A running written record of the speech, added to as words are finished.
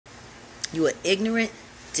You are ignorant,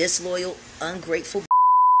 disloyal, ungrateful,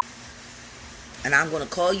 and I'm going to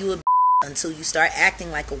call you a until you start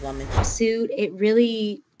acting like a woman. Suit, it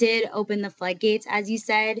really did open the floodgates, as you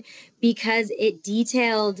said, because it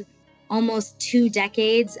detailed almost 2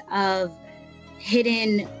 decades of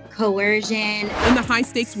hidden coercion. In the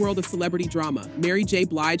high-stakes world of celebrity drama, Mary J.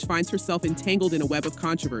 Blige finds herself entangled in a web of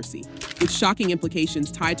controversy, with shocking implications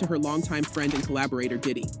tied to her longtime friend and collaborator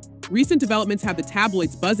Diddy. Recent developments have the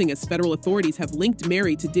tabloids buzzing as federal authorities have linked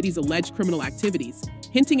Mary to Diddy's alleged criminal activities,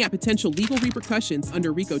 hinting at potential legal repercussions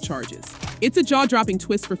under RICO charges. It's a jaw-dropping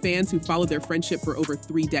twist for fans who followed their friendship for over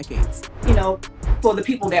 3 decades. You know, for the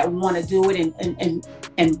people that want to do it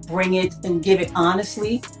and bring it and give it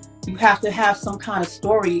honestly, you have to have some kind of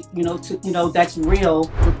story, that's real.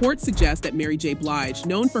 Reports suggest that Mary J. Blige,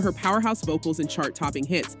 known for her powerhouse vocals and chart-topping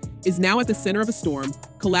hits, is now at the center of a storm,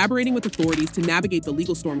 collaborating with authorities to navigate the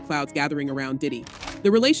legal storm clouds gathering around Diddy.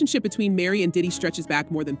 The relationship between Mary and Diddy stretches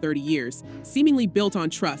back more than 30 years, seemingly built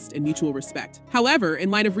on trust and mutual respect. However,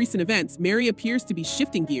 in light of recent events, Mary appears to be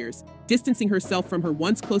shifting gears, distancing herself from her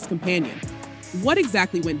once close companion. What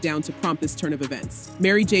exactly went down to prompt this turn of events?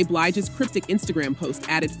 Mary J. Blige's cryptic Instagram post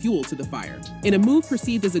added fuel to the fire. In a move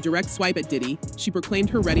perceived as a direct swipe at Diddy, she proclaimed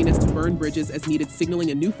her readiness to burn bridges as needed, signaling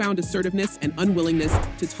a newfound assertiveness and unwillingness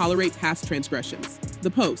to tolerate past transgressions.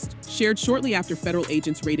 The post, shared shortly after federal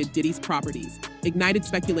agents raided Diddy's properties, ignited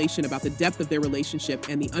speculation about the depth of their relationship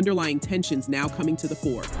and the underlying tensions now coming to the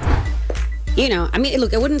fore. You know, I mean,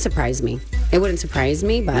 look, it wouldn't surprise me. It wouldn't surprise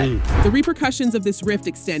me, but... The repercussions of this rift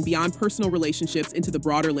extend beyond personal relationships into the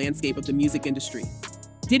broader landscape of the music industry.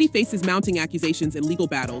 Diddy faces mounting accusations and legal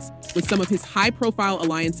battles, with some of his high-profile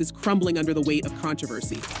alliances crumbling under the weight of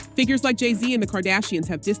controversy. Figures like Jay-Z and the Kardashians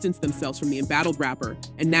have distanced themselves from the embattled rapper,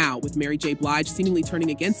 and now, with Mary J. Blige seemingly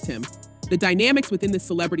turning against him, the dynamics within this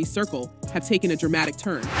celebrity circle have taken a dramatic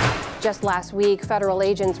turn. Just last week, federal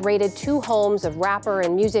agents raided 2 homes of rapper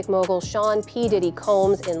and music mogul Sean P. Diddy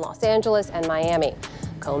Combs in Los Angeles and Miami.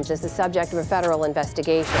 Combs is the subject of a federal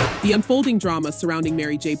investigation. The unfolding drama surrounding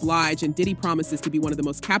Mary J. Blige and Diddy promises to be one of the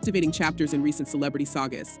most captivating chapters in recent celebrity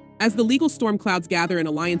sagas. As the legal storm clouds gather and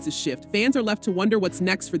alliances shift, fans are left to wonder what's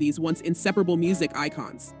next for these once inseparable music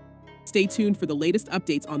icons. Stay tuned for the latest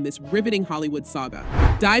updates on this riveting Hollywood saga.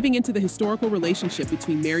 Diving into the historical relationship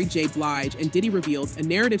between Mary J. Blige and Diddy reveals a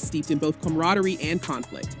narrative steeped in both camaraderie and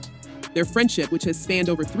conflict. Their friendship, which has spanned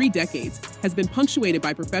over 3 decades, has been punctuated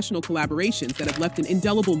by professional collaborations that have left an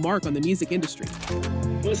indelible mark on the music industry.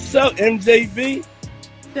 What's up, MJB?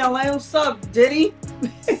 What's up, Diddy?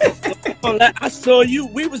 I saw you.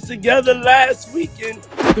 We was together last weekend.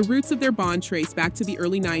 The roots of their bond trace back to the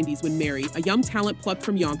early 90s when Mary, a young talent plucked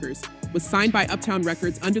from Yonkers, was signed by Uptown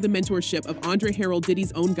Records under the mentorship of Andre Harrell,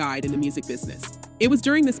 Diddy's own guide in the music business. It was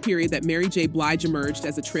during this period that Mary J. Blige emerged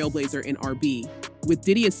as a trailblazer in R&B, with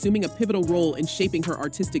Diddy assuming a pivotal role in shaping her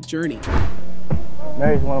artistic journey.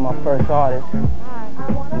 Mary's one of my first artists.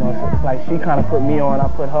 So it's like she kind of put me on, I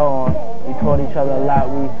put her on. We taught each other a lot.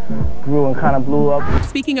 We grew and kind of blew up.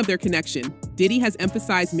 Speaking of their connection, Diddy has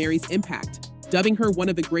emphasized Mary's impact, dubbing her one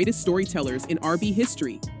of the greatest storytellers in R&B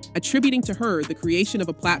history, attributing to her the creation of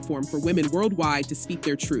a platform for women worldwide to speak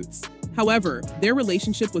their truths. However, their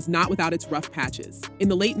relationship was not without its rough patches. In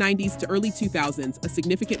the late 90s to early 2000s, a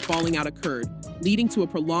significant falling out occurred, leading to a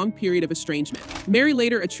prolonged period of estrangement. Mary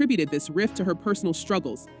later attributed this rift to her personal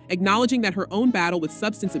struggles, acknowledging that her own battle with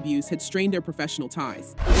substance abuse had strained their professional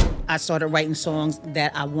ties. I started writing songs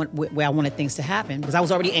that where I wanted things to happen, because I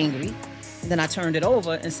was already angry. And then I turned it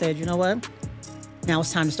over and said, you know what? Now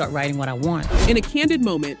it's time to start writing what I want. In a candid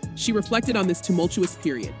moment, she reflected on this tumultuous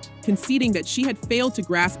period, conceding that she had failed to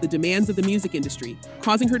grasp the demands of the music industry,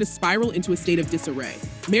 causing her to spiral into a state of disarray.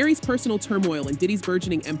 Mary's personal turmoil and Diddy's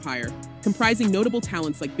burgeoning empire, comprising notable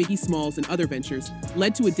talents like Biggie Smalls and other ventures,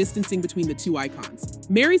 led to a distancing between the 2 icons.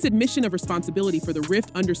 Mary's admission of responsibility for the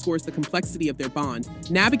rift underscores the complexity of their bond,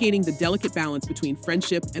 navigating the delicate balance between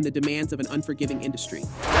friendship and the demands of an unforgiving industry.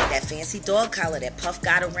 That fancy dog collar that Puff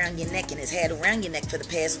got around your neck and has had around your neck for the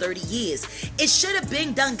past 30 years, it should have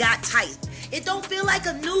been done got tight. It don't feel like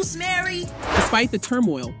a noose, Mary. Despite the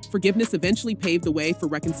turmoil, forgiveness eventually paved the way for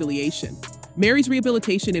reconciliation. Mary's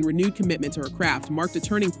rehabilitation and renewed commitment to her craft marked a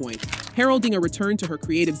turning point, heralding a return to her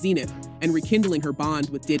creative zenith and rekindling her bond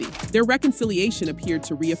with Diddy. Their reconciliation appeared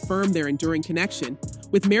to reaffirm their enduring connection,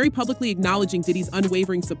 with Mary publicly acknowledging Diddy's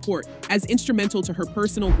unwavering support as instrumental to her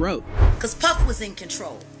personal growth. Because Puff was in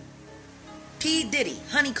control. P. Diddy,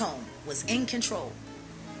 Honeycomb, was in control.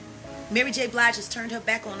 Mary J. Blige has turned her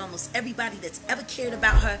back on almost everybody that's ever cared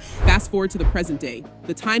about her. Fast forward to the present day,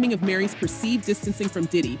 the timing of Mary's perceived distancing from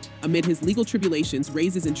Diddy amid his legal tribulations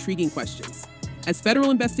raises intriguing questions. As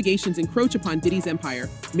federal investigations encroach upon Diddy's empire,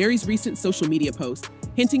 Mary's recent social media post,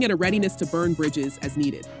 hinting at a readiness to burn bridges as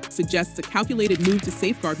needed, suggests a calculated move to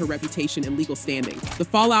safeguard her reputation and legal standing. The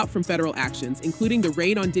fallout from federal actions, including the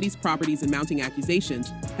raid on Diddy's properties and mounting accusations,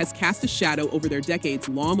 has cast a shadow over their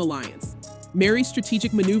decades-long alliance. Mary's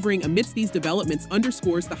strategic maneuvering amidst these developments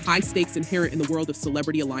underscores the high stakes inherent in the world of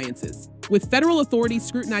celebrity alliances. With federal authorities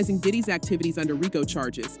scrutinizing Diddy's activities under RICO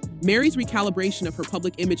charges, Mary's recalibration of her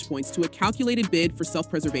public image points to a calculated bid for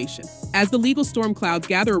self-preservation. As the legal storm clouds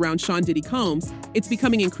gather around Sean Diddy Combs, it's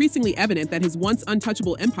becoming increasingly evident that his once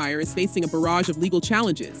untouchable empire is facing a barrage of legal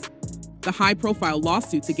challenges. The high-profile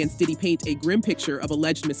lawsuits against Diddy paint a grim picture of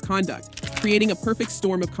alleged misconduct, creating a perfect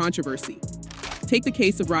storm of controversy. Take the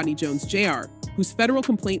case of Rodney Jones Jr., whose federal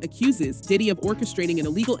complaint accuses Diddy of orchestrating an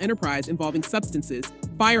illegal enterprise involving substances,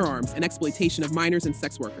 firearms, and exploitation of minors and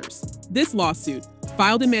sex workers. This lawsuit,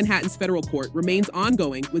 filed in Manhattan's federal court, remains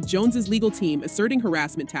ongoing, with Jones's legal team asserting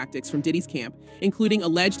harassment tactics from Diddy's camp, including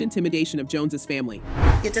alleged intimidation of Jones's family.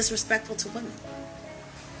 You're disrespectful to women.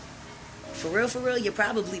 For real, you're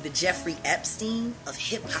probably the Jeffrey Epstein of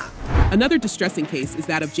hip-hop. Another distressing case is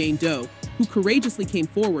that of Jane Doe, who courageously came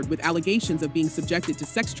forward with allegations of being subjected to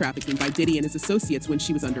sex trafficking by Diddy and his associates when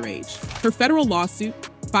she was underage. Her federal lawsuit,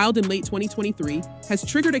 filed in late 2023, has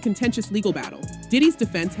triggered a contentious legal battle. Diddy's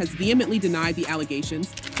defense has vehemently denied the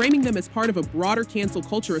allegations, framing them as part of a broader cancel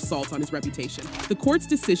culture assault on his reputation. The court's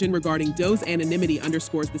decision regarding Doe's anonymity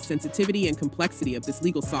underscores the sensitivity and complexity of this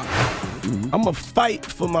legal saga. I'm a fight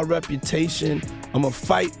for my reputation. I'm a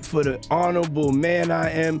fight for the honorable man I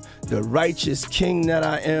am, the righteous king that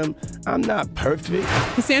I am. I'm not perfect.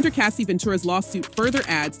 Cassandra Cassie Ventura's lawsuit further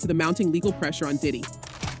adds to the mounting legal pressure on Diddy.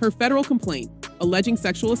 Her federal complaint, alleging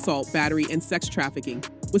sexual assault, battery, and sex trafficking,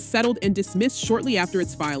 was settled and dismissed shortly after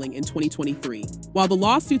its filing in 2023. While the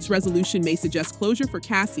lawsuit's resolution may suggest closure for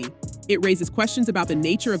Cassie, it raises questions about the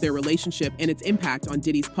nature of their relationship and its impact on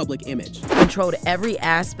Diddy's public image. Controlled every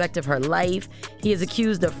aspect of her life. He is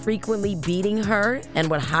accused of frequently beating her and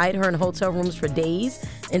would hide her in hotel rooms for days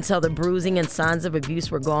until the bruising and signs of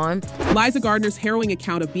abuse were gone. Liza Gardner's harrowing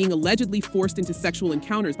account of being allegedly forced into sexual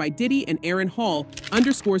encounters by Diddy and Aaron Hall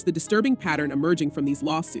underscores the disturbing pattern emerging from these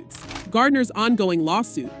lawsuits. Gardner's ongoing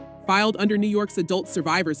lawsuit, filed under New York's Adult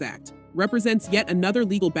Survivors Act, represents yet another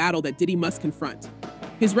legal battle that Diddy must confront.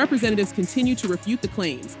 His representatives continue to refute the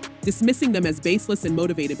claims, dismissing them as baseless and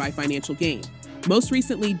motivated by financial gain. Most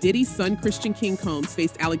recently, Diddy's son, Christian King Combs,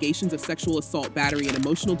 faced allegations of sexual assault, battery, and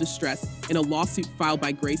emotional distress in a lawsuit filed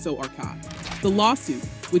by Grace O'Arcott. The lawsuit,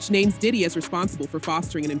 which names Diddy as responsible for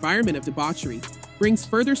fostering an environment of debauchery, brings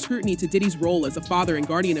further scrutiny to Diddy's role as a father and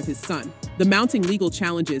guardian of his son. The mounting legal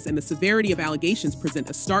challenges and the severity of allegations present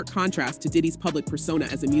a stark contrast to Diddy's public persona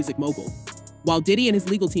as a music mogul. While Diddy and his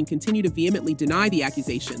legal team continue to vehemently deny the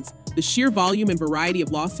accusations, the sheer volume and variety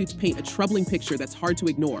of lawsuits paint a troubling picture that's hard to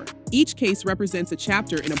ignore. Each case represents a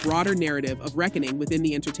chapter in a broader narrative of reckoning within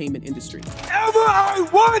the entertainment industry. Whatever I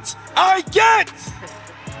want, I get!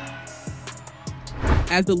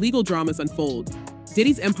 As the legal dramas unfold,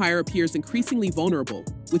 Diddy's empire appears increasingly vulnerable,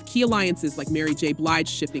 with key alliances like Mary J. Blige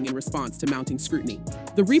shifting in response to mounting scrutiny.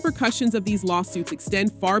 The repercussions of these lawsuits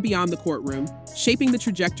extend far beyond the courtroom, shaping the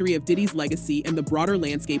trajectory of Diddy's legacy and the broader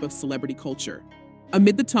landscape of celebrity culture.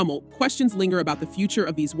 Amid the tumult, questions linger about the future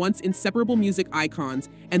of these once inseparable music icons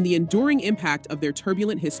and the enduring impact of their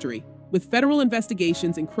turbulent history. With federal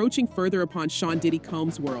investigations encroaching further upon Sean Diddy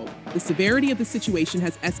Combs' world, the severity of the situation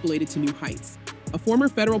has escalated to new heights. A former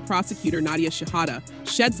federal prosecutor, Nadia Shahada,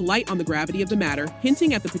 sheds light on the gravity of the matter,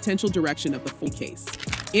 hinting at the potential direction of the full case.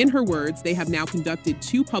 In her words, they have now conducted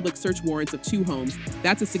 2 public search warrants of 2 homes.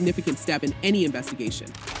 That's a significant step in any investigation.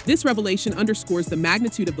 This revelation underscores the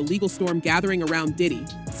magnitude of the legal storm gathering around Diddy,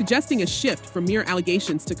 suggesting a shift from mere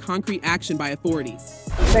allegations to concrete action by authorities.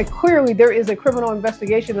 That clearly there is a criminal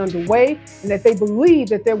investigation underway and that they believe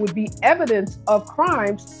that there would be evidence of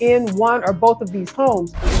crimes in one or both of these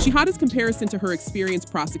homes. Shahada's comparison to her experience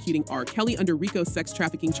prosecuting R. Kelly under RICO sex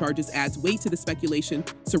trafficking charges adds weight to the speculation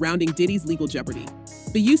surrounding Diddy's legal jeopardy.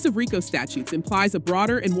 The use of RICO statutes implies a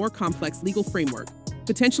broader and more complex legal framework,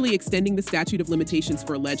 potentially extending the statute of limitations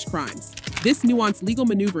for alleged crimes. This nuanced legal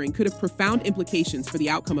maneuvering could have profound implications for the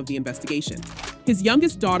outcome of the investigation. His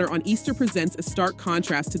youngest daughter on Easter presents a stark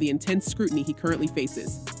contrast to the intense scrutiny he currently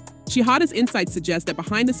faces. Shahada's insights suggest that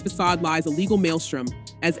behind this facade lies a legal maelstrom,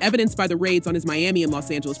 as evidenced by the raids on his Miami and Los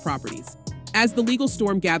Angeles properties. As the legal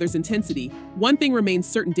storm gathers intensity, one thing remains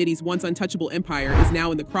certain: Diddy's once untouchable empire is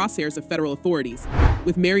now in the crosshairs of federal authorities,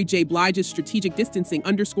 with Mary J. Blige's strategic distancing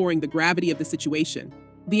underscoring the gravity of the situation.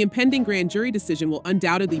 The impending grand jury decision will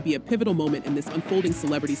undoubtedly be a pivotal moment in this unfolding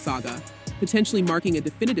celebrity saga, potentially marking a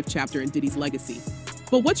definitive chapter in Diddy's legacy.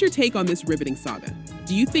 But what's your take on this riveting saga?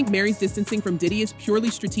 Do you think Mary's distancing from Diddy is purely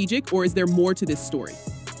strategic, or is there more to this story?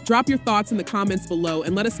 Drop your thoughts in the comments below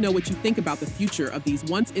and let us know what you think about the future of these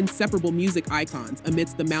once inseparable music icons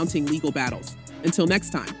amidst the mounting legal battles. Until next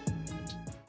time.